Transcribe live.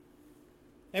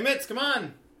Hey, Mitz, come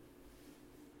on.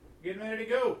 Getting ready to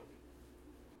go.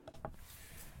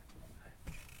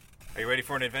 Are you ready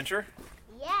for an adventure?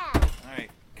 Yeah. All right.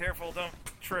 Careful, don't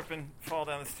trip and fall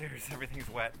down the stairs. Everything's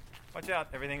wet. Watch out,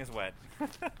 everything is wet.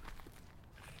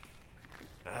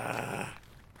 Our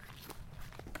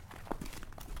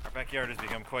backyard has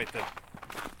become quite the...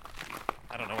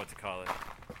 I don't know what to call it.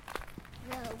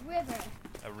 The river.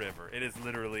 A river. It is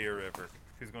literally a river.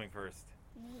 Who's going first?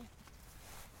 Me.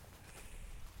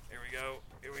 Here we go.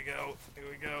 Here we go. Here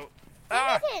we go.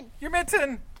 Mitten. Your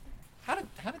mitten! How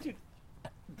did you...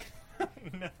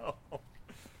 No.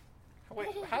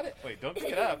 Wait, don't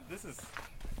pick it up. This is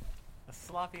a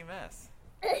sloppy mess.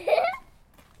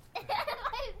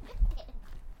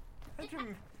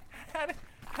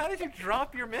 How did you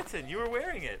drop your mitten? You were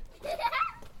wearing it.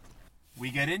 We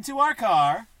get into our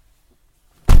car.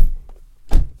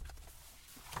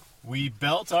 We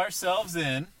belt ourselves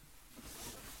in.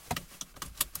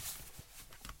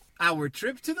 Our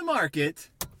trip to the market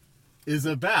is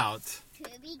about To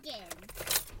begin.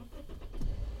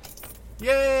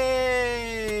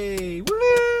 Yay!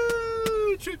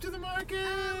 Woo! Trip to the market!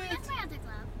 Where's my other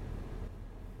glove?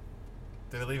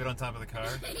 Did I leave it on top of the car?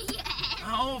 Yeah.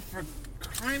 Oh, for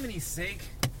criminy sake.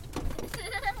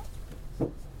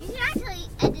 You can actually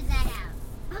edit that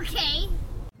out. Okay.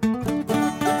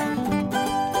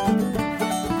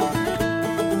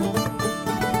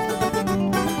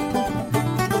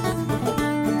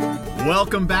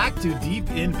 Welcome back to Deep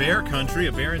in Bear Country,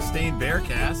 a Berenstain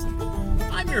Bearcast.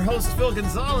 I'm your host, Phil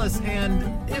Gonzalez,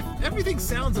 and if everything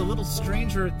sounds a little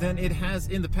stranger than it has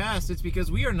in the past, it's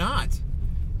because we are not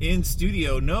in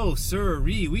studio. No,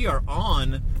 sirree. We are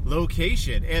on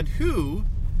location. And who,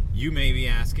 you may be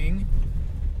asking,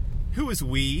 who is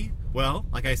we? Well,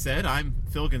 like I said, I'm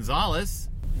Phil Gonzalez.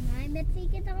 And I'm Mitzi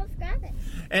Gonzalez Gravis.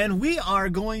 And we are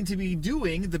going to be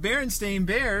doing the Berenstain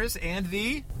Bears and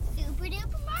the Super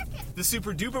Duper Market.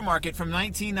 Super Duper Market from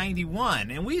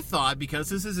 1991. And we thought, because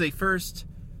this is a first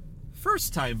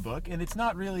time book and it's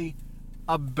not really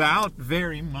about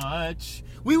very much,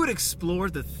 we would explore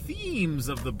the themes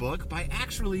of the book by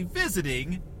actually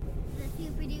visiting The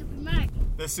Super Duper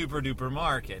Market. the Super Duper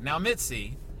Market. Now,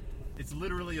 Mitzi, it's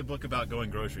literally a book about going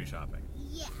grocery shopping.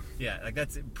 Yeah. Yeah, like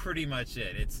that's pretty much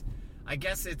it. I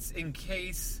guess it's in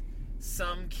case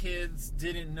some kids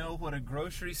didn't know what a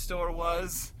grocery store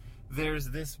was. There's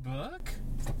this book.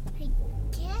 I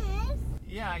guess.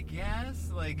 Yeah, I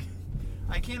guess. Like,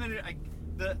 I can't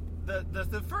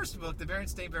the first book, the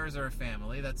Berenstain Bears Are a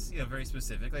Family. That's very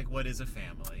specific. Like, what is a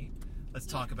family? Let's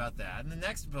talk about that. And the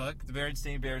next book, the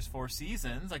Berenstain Bears 4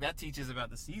 Seasons, like that teaches about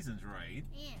the seasons, right?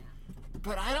 Yeah.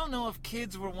 But I don't know if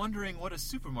kids were wondering what a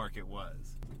supermarket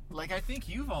was. Like, I think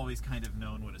you've always kind of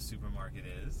known what a supermarket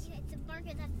is. Yeah, it's a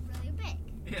market that's really big.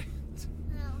 Yeah,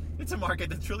 Oh. it's a market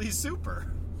that's really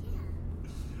super.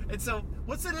 Yeah. And so,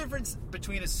 what's the difference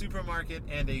between a supermarket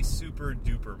and a super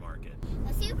duper market?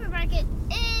 A supermarket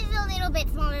is a little bit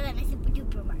smaller than a super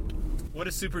duper market. What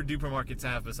do super duper markets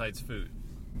have besides food?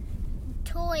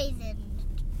 Toys and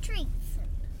treats.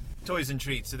 Toys and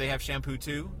treats. Do they have shampoo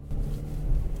too?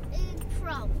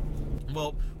 Probably.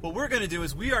 Well, what we're going to do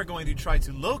is we are going to try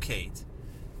to locate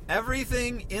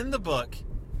everything in the book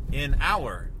in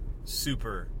our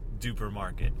super duper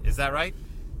market. Is that right?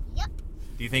 Yep.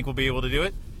 Do you think we'll be able to do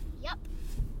it? Yep.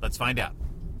 Let's find out.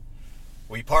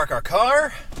 We park our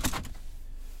car.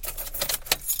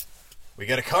 We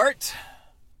get a cart.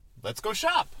 Let's go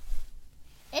shop.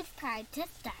 It's time to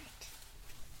start.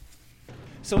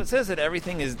 So it says that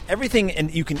everything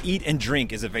and you can eat and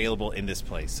drink is available in this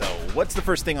place. So what's the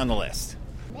first thing on the list?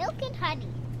 Milk and honey.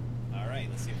 All right,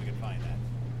 let's see if we can find that.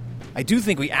 I do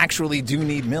think we actually do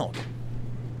need milk.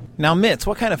 Now, Mitz,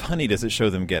 what kind of honey does it show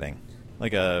them getting?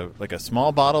 Like a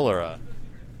small bottle or a...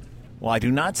 Well, I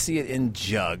do not see it in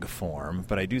jug form,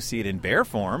 but I do see it in bear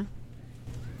form.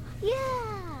 Yeah.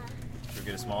 Should we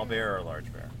get a small bear or a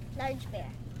large bear? Large bear.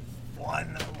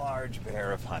 One large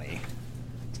bear of honey.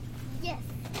 Yes.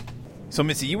 So,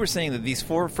 Missy, you were saying that these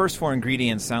first four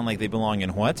ingredients sound like they belong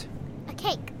in what? A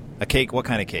cake. A cake? What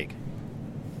kind of cake?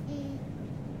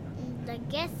 I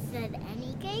guess that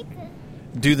any cake?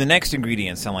 Do the next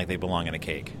ingredients sound like they belong in a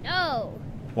cake? No.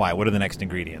 Why? What are the next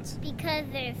ingredients? Because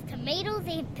there's tomatoes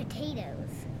and potatoes.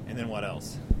 And then what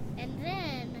else? And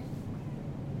then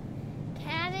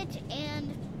cabbage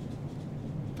and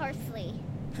parsley.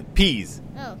 Peas.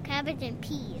 Oh, cabbage and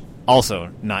peas.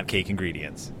 Also not cake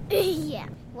ingredients. Yeah.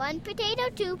 1 potato,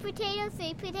 2 potatoes,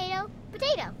 3 potato,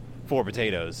 potato. 4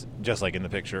 potatoes, just like in the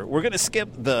picture. We're going to skip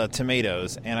the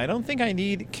tomatoes, and I don't think I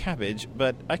need cabbage,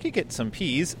 but I could get some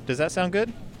peas. Does that sound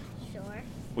good? Sure.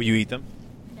 Will you eat them?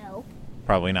 No.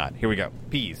 Probably not. Here we go.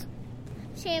 Peas.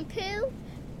 Shampoo,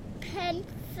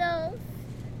 pencils,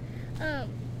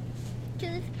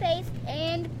 toothpaste,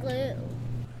 and glue.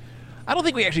 I don't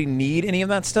think we actually need any of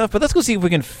that stuff, but let's go see if we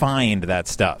can find that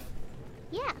stuff.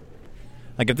 Yeah.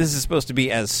 Like, if this is supposed to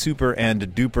be as super and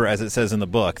duper as it says in the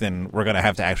book, then we're going to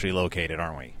have to actually locate it,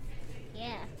 aren't we?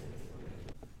 Yeah.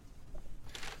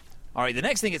 All right, the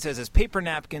next thing it says is paper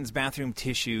napkins, bathroom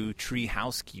tissue, tree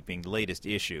housekeeping, the latest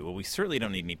issue. Well, we certainly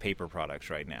don't need any paper products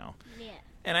right now. Yeah.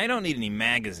 And I don't need any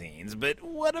magazines, but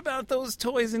what about those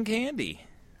toys and candy?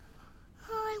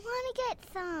 Oh, I want to get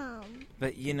some.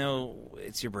 But,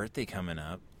 it's your birthday coming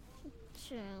up,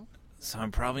 True. so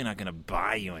I'm probably not going to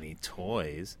buy you any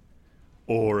toys.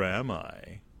 Or am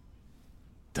I?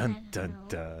 Dun, dun,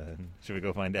 dun. Should we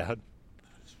go find out?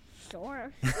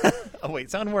 Sure. Oh, wait,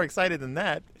 sound more excited than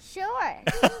that. Sure.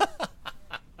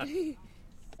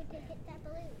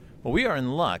 Well, we are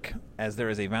in luck, as there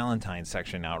is a Valentine's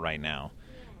section out right now.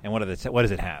 And what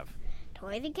does it have?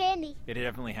 Toys and candy. It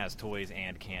definitely has toys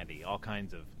and candy. All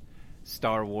kinds of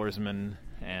Star Warsmen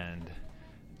and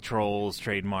Trolls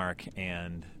trademark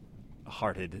and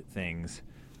hearted things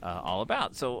all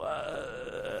about. So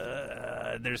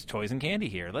there's toys and candy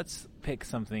here. Let's pick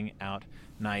something out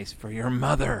nice for your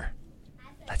mother.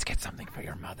 Let's get something for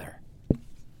your mother.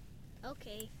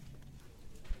 Okay.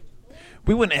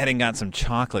 We went ahead and got some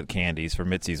chocolate candies for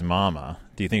Mitzi's mama.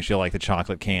 Do you think she'll like the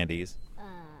chocolate candies?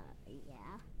 Yeah.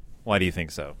 Why do you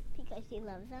think so? Because she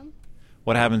loves them.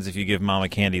 What happens if you give mama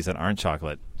candies that aren't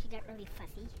chocolate? She got really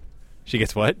fussy. She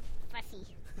gets what? Fussy.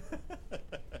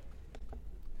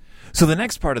 So the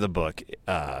next part of the book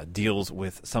deals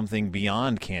with something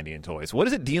beyond candy and toys. What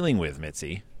is it dealing with,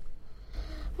 Mitzi?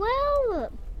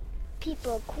 Well,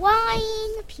 people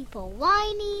crying, people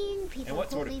whining, people And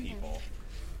what sort of holding people?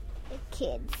 their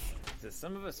kids. So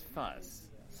some of us fuss,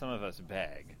 some of us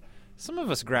beg, some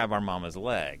of us grab our mama's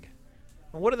leg.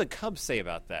 And what do the Cubs say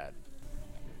about that?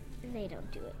 They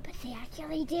don't do it, but they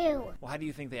actually do. Well, how do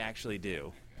you think they actually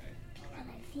do? Because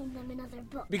I've seen them in other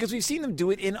books. Because we've seen them do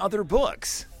it in other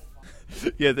books.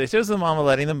 Yeah, they show the mama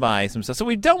letting them buy some stuff. So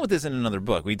we've dealt with this in another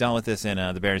book. We've dealt with this in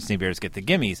the Berenstain Bears Get the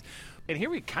Gimmies. And here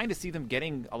we kind of see them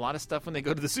getting a lot of stuff when they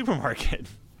go to the supermarket.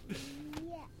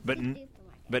 Yeah.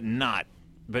 But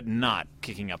not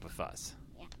kicking up a fuss.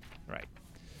 Yeah. Right.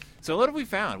 So what have we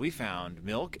found? We found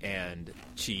milk and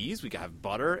cheese. We have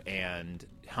butter and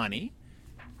honey.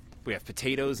 We have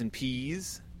potatoes and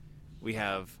peas. We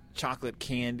have chocolate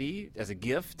candy as a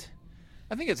gift.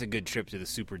 I think it's a good trip to the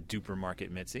super duper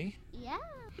market, Mitzi. Yeah.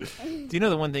 Do you know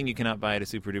the one thing you cannot buy at a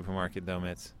super duper market, though,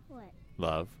 Mitz? What?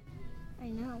 Love. I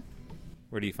know.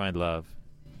 Where do you find love?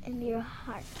 In your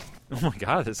heart. Oh my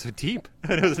God, that's so deep.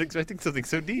 I wasn't expecting something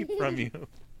so deep from you.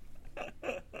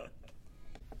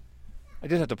 I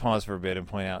did have to pause for a bit and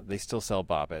point out they still sell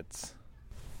Boppets.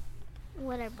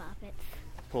 What are boppets?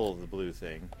 Pull the blue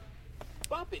thing.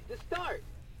 Bop it to start.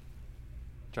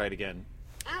 Try it again.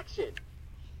 Action.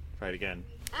 Try it again.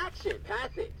 Action.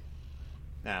 Pass it.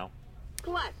 Now.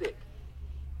 Classic.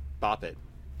 Bop it.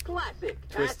 Classic.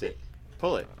 Twist Pass it.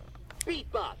 Pull it.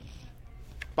 Beat bop.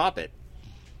 Bop it.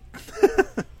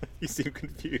 You seem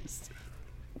confused.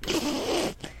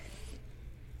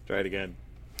 Try it again.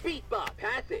 Beat bop.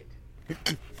 Pass it.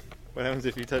 What happens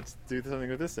if you do something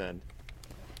with this end?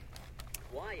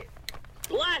 Quiet.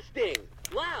 Blasting.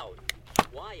 Loud.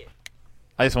 Quiet.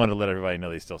 I just wanted to let everybody know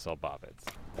they still sell Boppets.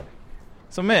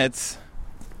 So, Mitz,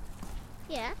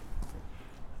 Yeah.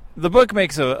 the book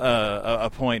makes a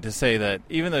point to say that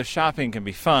even though shopping can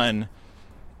be fun,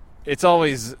 it's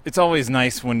always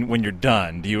nice when you're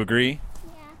done. Do you agree?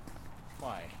 Yeah.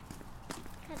 Why?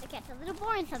 Because it gets a little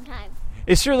boring sometimes.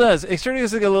 It sure does. It sure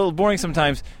does get a little boring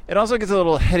sometimes. It also gets a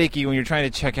little headachy when you're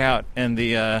trying to check out and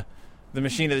the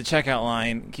machine at the checkout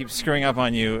line keeps screwing up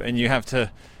on you, and you have to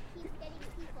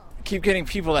keep getting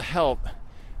people to help.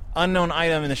 Unknown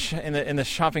item in the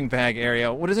shopping bag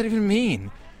area. What does that even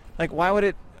mean? Like, why would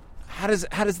it? How does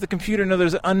the computer know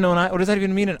there's an unknown item? What does that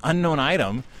even mean, an unknown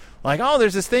item? Like, oh,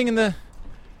 there's this thing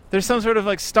there's some sort of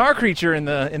like star creature in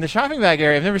the shopping bag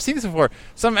area. I've never seen this before.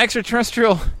 Some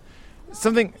extraterrestrial,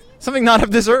 something not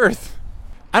of this earth.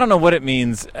 I don't know what it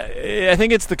means. I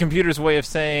think it's the computer's way of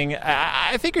saying,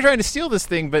 I think you're trying to steal this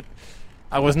thing, but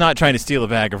I was not trying to steal a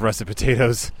bag of russet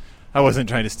potatoes. I wasn't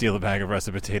trying to steal a bag of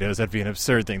russet potatoes. That'd be an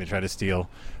absurd thing to try to steal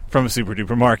from a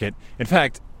super-duper market. In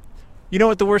fact, you know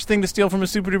what the worst thing to steal from a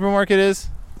super-duper market is?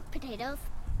 Potatoes.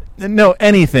 No,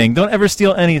 anything. Don't ever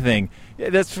steal anything.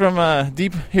 That's from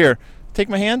deep... Here, take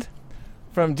my hand.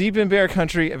 From deep in bear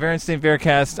country, a Berenstain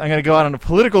Bearcast, I'm going to go out on a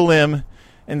political limb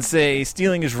and say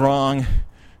stealing is wrong.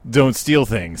 Don't steal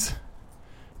things.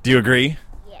 Do you agree?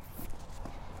 Yes.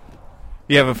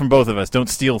 Yeah, but from both of us. Don't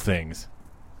steal things.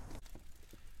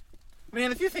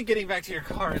 Man, if you think getting back to your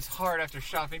car is hard after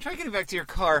shopping, try getting back to your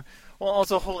car while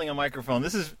also holding a microphone.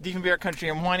 This is Deep in Bear Country.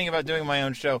 I'm whining about doing my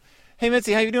own show. Hey,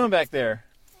 Mitzi, how you doing back there?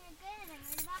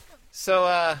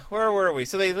 So, where were we?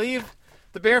 So the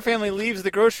Bear family leaves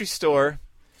the grocery store,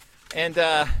 and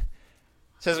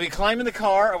says we climb in the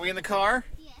car. Are we in the car?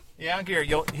 Yeah.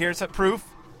 Yeah, here's some proof.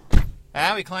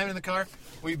 We climbed in the car.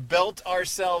 We belt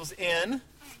ourselves in.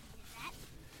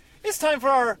 It's time for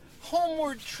our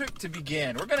homeward trip to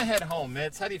begin. We're going to head home,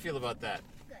 Mitz. How do you feel about that?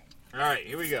 Good. All right,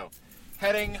 here we go.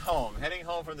 Heading home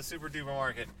from the Super Duper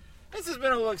Market. This has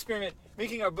been a little experiment,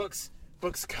 making our books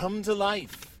come to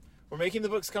life. We're making the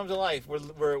books come to life. We're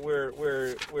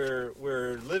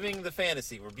living the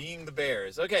fantasy. We're being the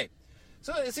bears. Okay.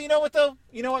 So you know what though?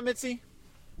 You know what, Mitzi?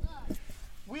 Good.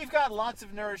 We've got lots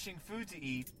of nourishing food to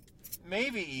eat.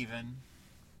 Maybe even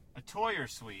a toy or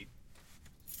sweet.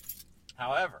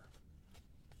 However,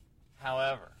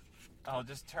 I'll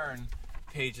just turn,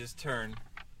 pages turn.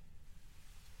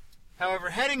 However,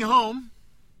 heading home,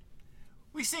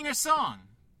 we sing a song.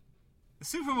 The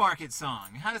supermarket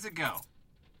song. How does it go?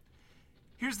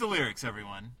 Here's the lyrics,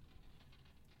 everyone.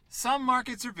 Some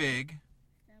markets are big.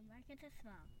 Some markets are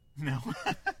small. No.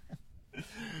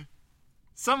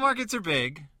 Some markets are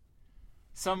big.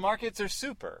 Some markets are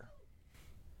super.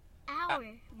 Our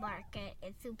market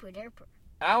is super duper.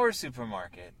 Our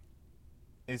supermarket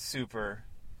is super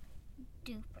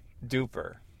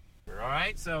duper. All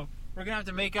right, so we're going to have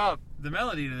to make up the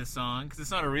melody to this song because it's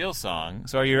not a real song.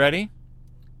 So are you ready?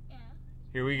 Yeah.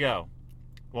 Here we go.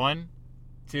 1,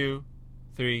 2,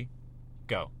 3,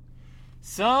 go.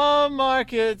 Some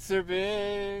markets are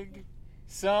big.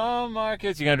 Some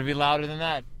markets... You're going to be louder than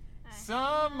that.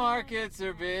 Some markets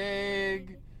are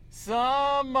big.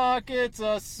 Some markets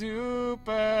are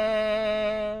super.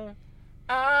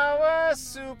 Our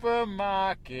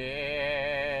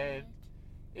supermarket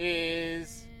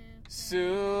is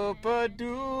super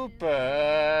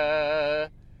duper.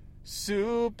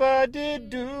 Super de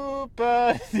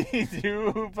duper. De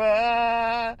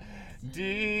duper.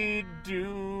 De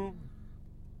duper.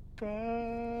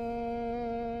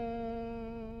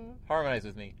 Harmonize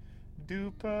with me.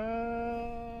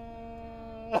 Duper.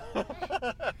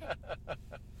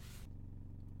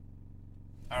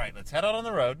 All right, let's head out on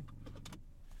the road.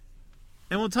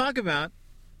 And we'll talk about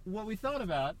what we thought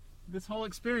about this whole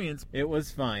experience. It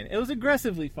was fine. It was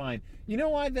aggressively fine. You know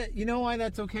why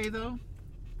that's okay though?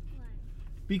 Why?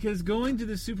 Because going to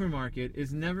the supermarket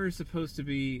is never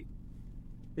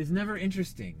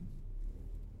interesting.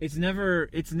 It's never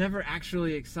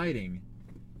actually exciting.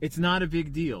 It's not a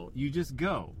big deal. You just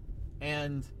go.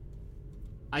 And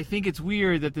I think it's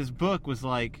weird that this book was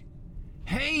like,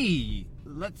 hey,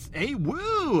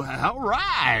 woo, all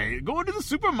right, going to the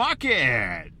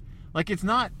supermarket. Like, it's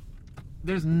not,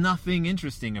 there's nothing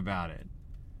interesting about it.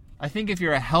 I think if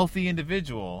you're a healthy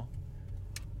individual,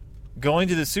 going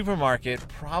to the supermarket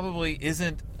probably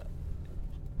isn't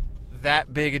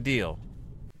that big a deal.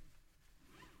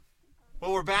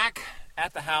 Well, we're back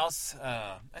at the house.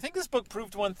 I think this book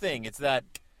proved one thing. It's that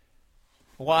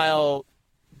while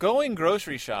going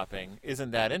grocery shopping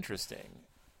isn't that interesting,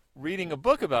 reading a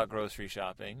book about grocery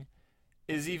shopping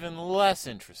is even less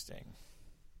interesting.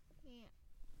 Yeah.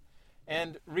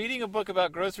 And reading a book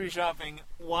about grocery shopping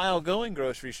while going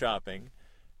grocery shopping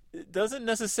doesn't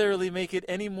necessarily make it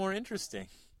any more interesting.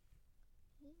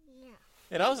 Yeah.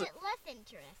 It also Makes it less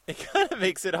interesting. it kind of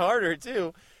makes it harder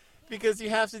too, because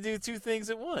you have to do two things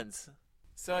at once.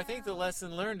 So I think the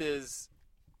lesson learned is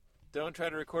don't try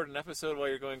to record an episode while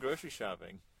you're going grocery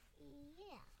shopping.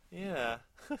 Yeah.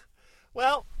 Yeah.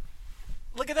 Well,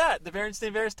 look at that. The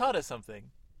Berenstain Bears taught us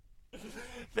something.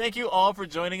 Thank you all for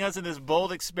joining us in this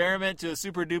bold experiment to a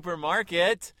super duper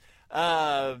market.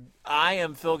 I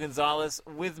am Phil Gonzalez.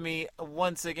 With me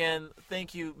once again,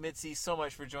 thank you, Mitzi, so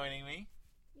much for joining me.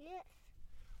 Yes.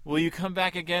 Will you come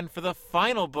back again for the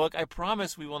final book? I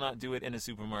promise we will not do it in a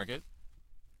supermarket.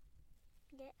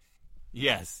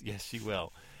 Yes. Yes, she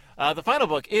will. The final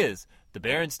book is The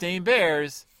Berenstain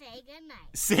Bears Say goodnight.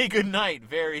 Say Goodnight.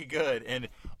 Very good. And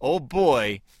oh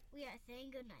boy, We are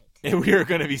saying goodnight. and we are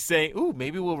going to be saying, ooh,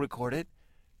 maybe we'll record it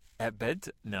at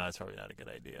bedtime. No, that's probably not a good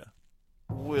idea.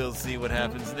 We'll see what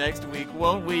happens next week,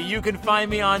 won't we? You can find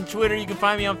me on Twitter. You can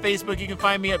find me on Facebook. You can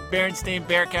find me at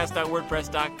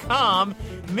BerenstainBearcast.wordpress.com.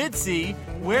 Mitzi,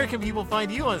 where can people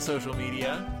find you on social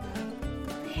media?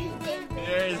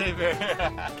 Berenstain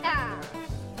Bear.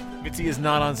 Mitzi is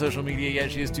not on social media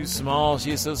yet. She is too small. She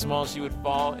is so small she would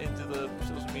fall into the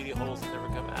social media holes and never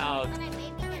come out. But I may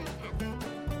be getting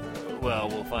Well,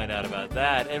 we'll find out about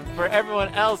that. And for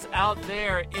everyone else out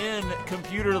there in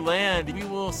computer land, we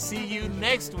will see you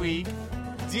next week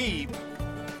deep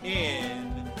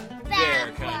in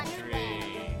Bear Country.